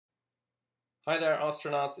Hi there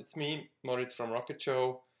astronauts, it's me, Moritz from Rocket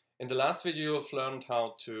Show. In the last video you've learned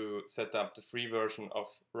how to set up the free version of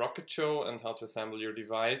Rocket Show and how to assemble your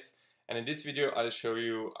device. And in this video I'll show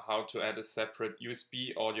you how to add a separate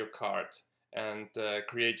USB audio card and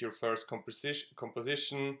create your first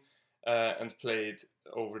composition and play it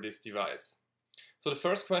over this device. So the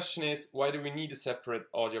first question is, why do we need a separate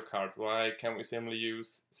audio card? Why can't we simply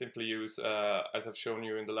use as I've shown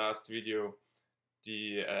you in the last video,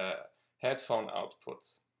 the headphone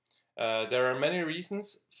outputs? There are many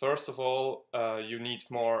reasons. First of all, you need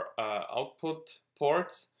more output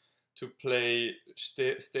ports to play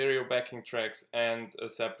stereo backing tracks and a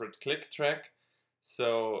separate click track.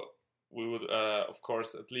 So we would, of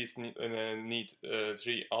course, at least need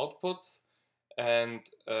 3 outputs. And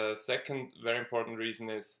second very important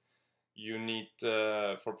reason is you need,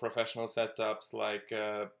 for professional setups like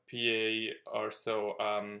PA or so,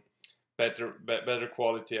 better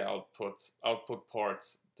quality output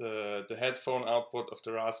ports. The headphone output of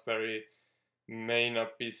the Raspberry may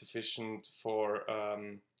not be sufficient for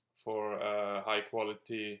high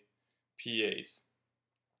quality PAs.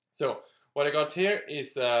 So what I got here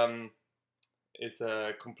is a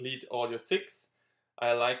Complete Audio 6.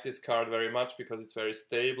 I like this card very much because it's very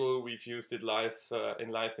stable. We've used it in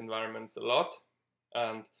live environments a lot,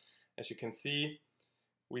 and as you can see,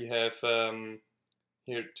 we have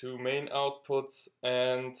here 2 main outputs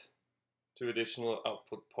and 2 additional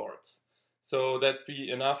output ports. So that'd be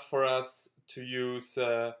enough for us to use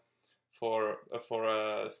for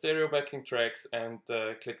stereo backing tracks and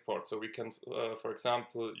click ports. So we can, for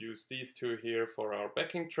example, use these 2 here for our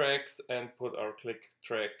backing tracks and put our click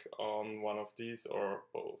track on one of these or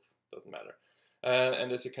both, doesn't matter.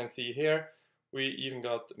 And as you can see here, we even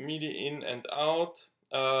got MIDI in and out.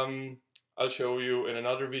 I'll show you in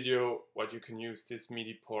another video what you can use these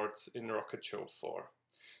MIDI ports in Rocket Show for.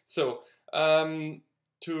 So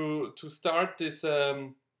to start this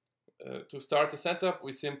to start the setup,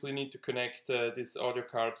 we simply need to connect this audio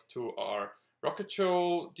card to our Rocket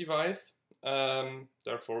Show device.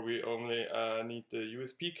 Therefore, we only need the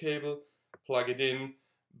USB cable, plug it in,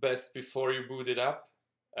 best before you boot it up,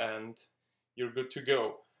 and you're good to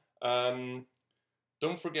go.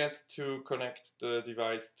 Don't forget to connect the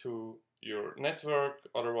device to your network,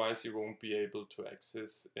 otherwise you won't be able to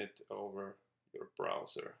access it over your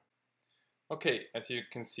browser. Okay, as you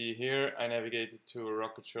can see here, I navigated to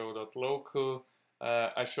rocketshow.local.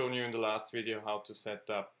 I've shown you in the last video how to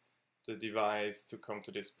set up the device to come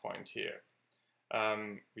to this point here.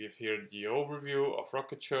 We have here the overview of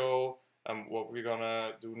Rocket Show. What we're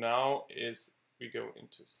gonna do now is we go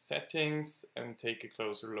into settings and take a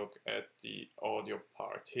closer look at the audio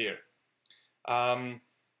part here.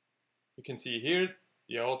 You can see here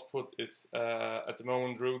the output is at the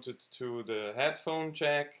moment routed to the headphone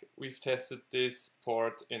jack. We've tested this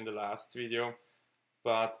port in the last video,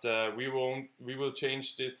 but we will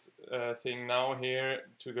change this thing now here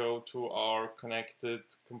to go to our connected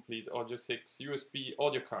Complete Audio 6 USB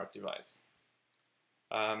audio card device.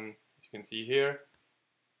 As you can see here,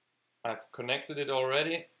 I've connected it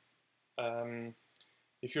already.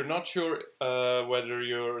 If you're not sure whether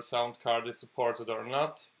your sound card is supported or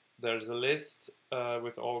not, there's a list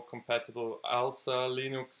with all compatible ALSA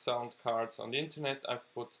Linux sound cards on the internet.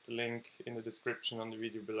 I've put the link in the description on the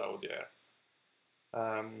video below there.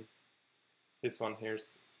 This one here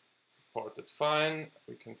is supported fine.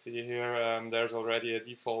 We can see here there's already a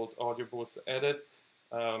default audio bus added.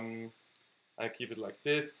 I keep it like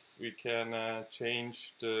this. We can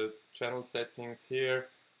change the channel settings here,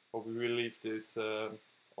 or we will leave this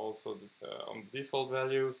also on the default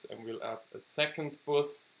values, and we'll add a second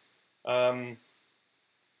bus.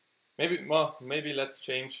 Maybe let's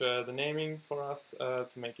change the naming for us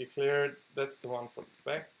to make it clear. That's the one for the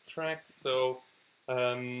backtrack. So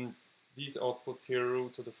these outputs here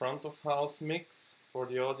route to the front of house mix for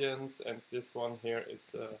the audience, and this one here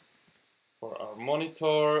is for our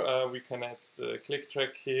monitor. We can add the click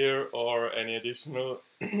track here or any additional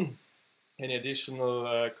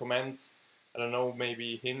comments. I don't know,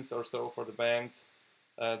 maybe hints or so for the band.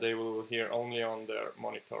 They will hear only on their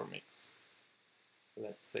monitor mix.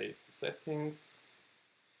 Let's save the settings.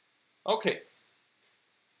 Okay,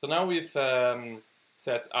 so now we've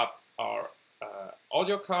set up our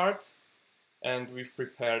audio card, and we've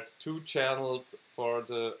prepared 2 channels for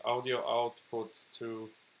the audio output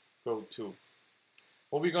to go to.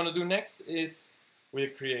 What we're going to do next is we'll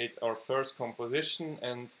create our first composition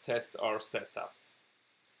and test our setup.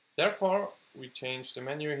 Therefore, we change the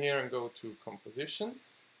menu here and go to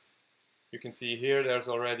Compositions. You can see here there's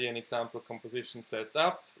already an example composition set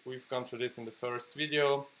up. We've gone through this in the first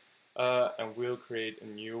video, and we'll create a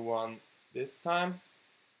new one this time.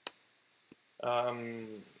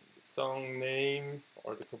 Song name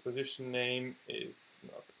or the composition name is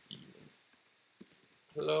not even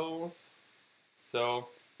close, so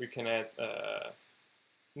we can add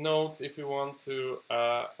notes if we want to,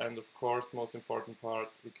 and of course, most important part,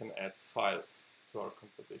 we can add files to our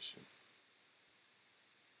composition.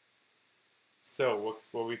 So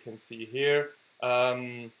what we can see here,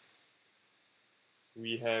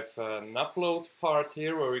 we have an upload part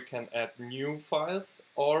here where we can add new files,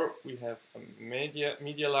 or we have a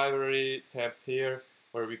media library tab here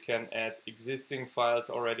where we can add existing files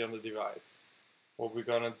already on the device. What we're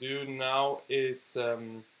gonna do now is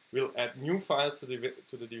we'll add new files to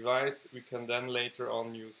the device we can then later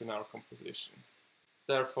on use in our composition.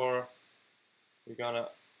 Therefore, we're gonna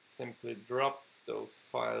simply drop those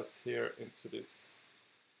files here into this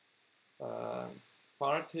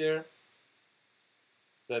part here.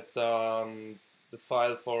 That's the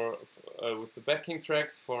file with the backing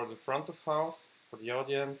tracks for the front of house, for the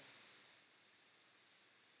audience.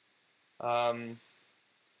 And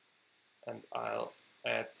I'll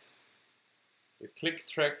add the click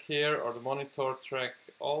track here, or the monitor track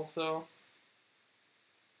also.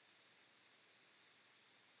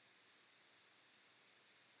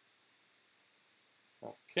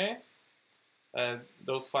 Okay, and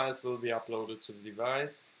those files will be uploaded to the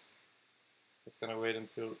device. Just gonna wait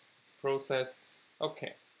until it's processed.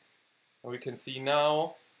 Okay, and we can see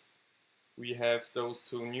now we have those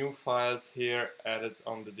two new files here added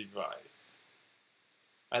on the device.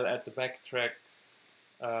 I'll add the backtracks,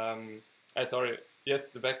 the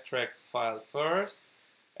backtracks file first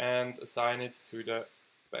and assign it to the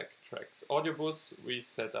backtracks audio bus we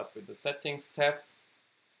set up in the settings tab.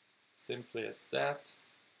 Simply as that.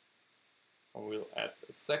 And we'll add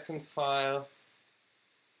a second file,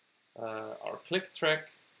 our click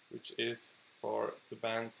track, which is for the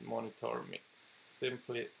band's monitor mix.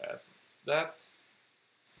 Simply as that.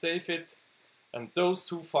 Save it, and those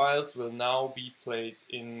two files will now be played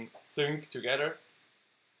in sync together.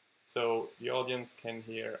 So the audience can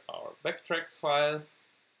hear our backtracks file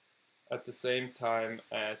at the same time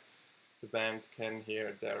as the band can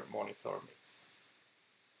hear their monitor mix.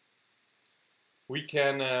 We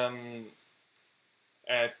can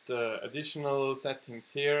add additional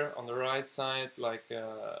settings here on the right side, like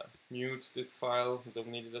mute this file, we don't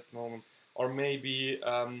need it at the moment, or maybe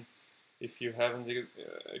if you haven't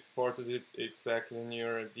exported it exactly in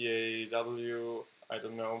your DAW, I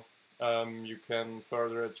don't know, you can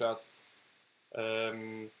further adjust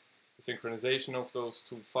the synchronization of those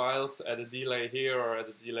two files, add a delay here or add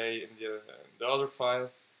a delay in the other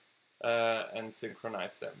file, and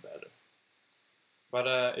synchronize them better. But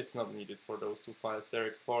it's not needed for those two files. They're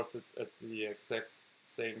exported at the exact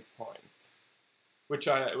same point, which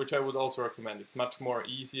I would also recommend. It's much more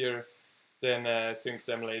easier than sync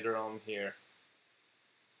them later on here.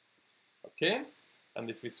 Okay, and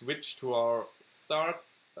if we switch to our start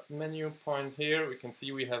menu point here, we can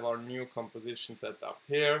see we have our new composition set up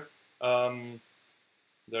here.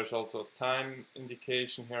 There's also a time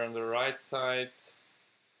indication here on the right side.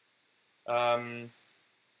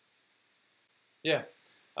 Yeah,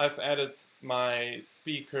 I've added my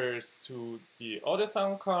speakers to the audio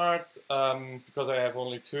sound card. Because I have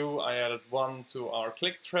only two, I added one to our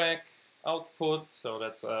click track output, so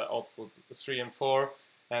that's output 3 and 4,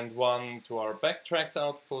 and one to our backtracks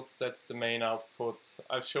output, that's the main output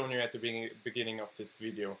I've shown you at the beginning of this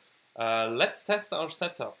video. Let's test our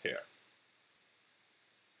setup here.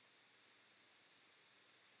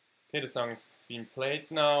 Okay, the song is being played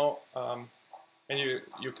now. And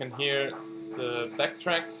you can hear the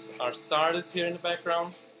backtracks are started here in the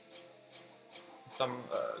background. Some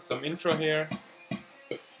intro here.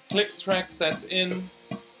 Click track sets in.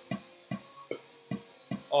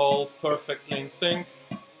 All perfectly in sync.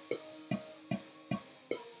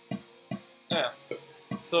 Yeah,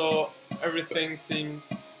 so everything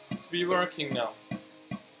seems to be working now.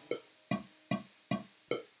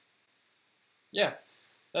 Yeah,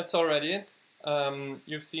 that's already it.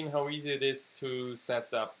 You've seen how easy it is to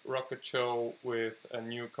set up Rocket Show with a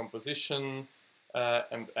new composition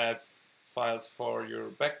and add files for your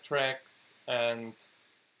backtracks and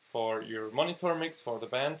for your monitor mix for the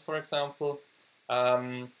band, for example.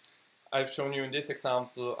 I've shown you in this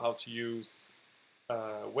example how to use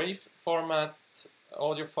WAV format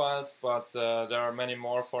audio files, but there are many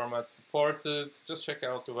more formats supported. Just check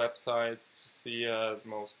out the website to see the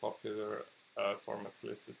most popular formats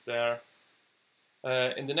listed there.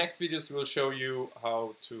 In the next videos, we'll show you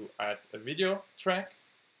how to add a video track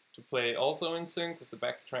to play also in sync with the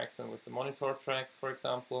backtracks and with the monitor tracks, for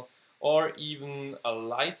example, or even a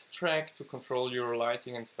light track to control your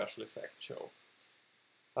lighting and special effects show.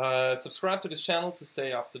 Subscribe to this channel to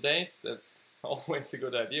stay up to date. That's always a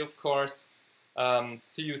good idea, of course.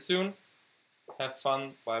 See you soon. Have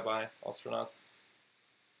fun. Bye bye, astronauts.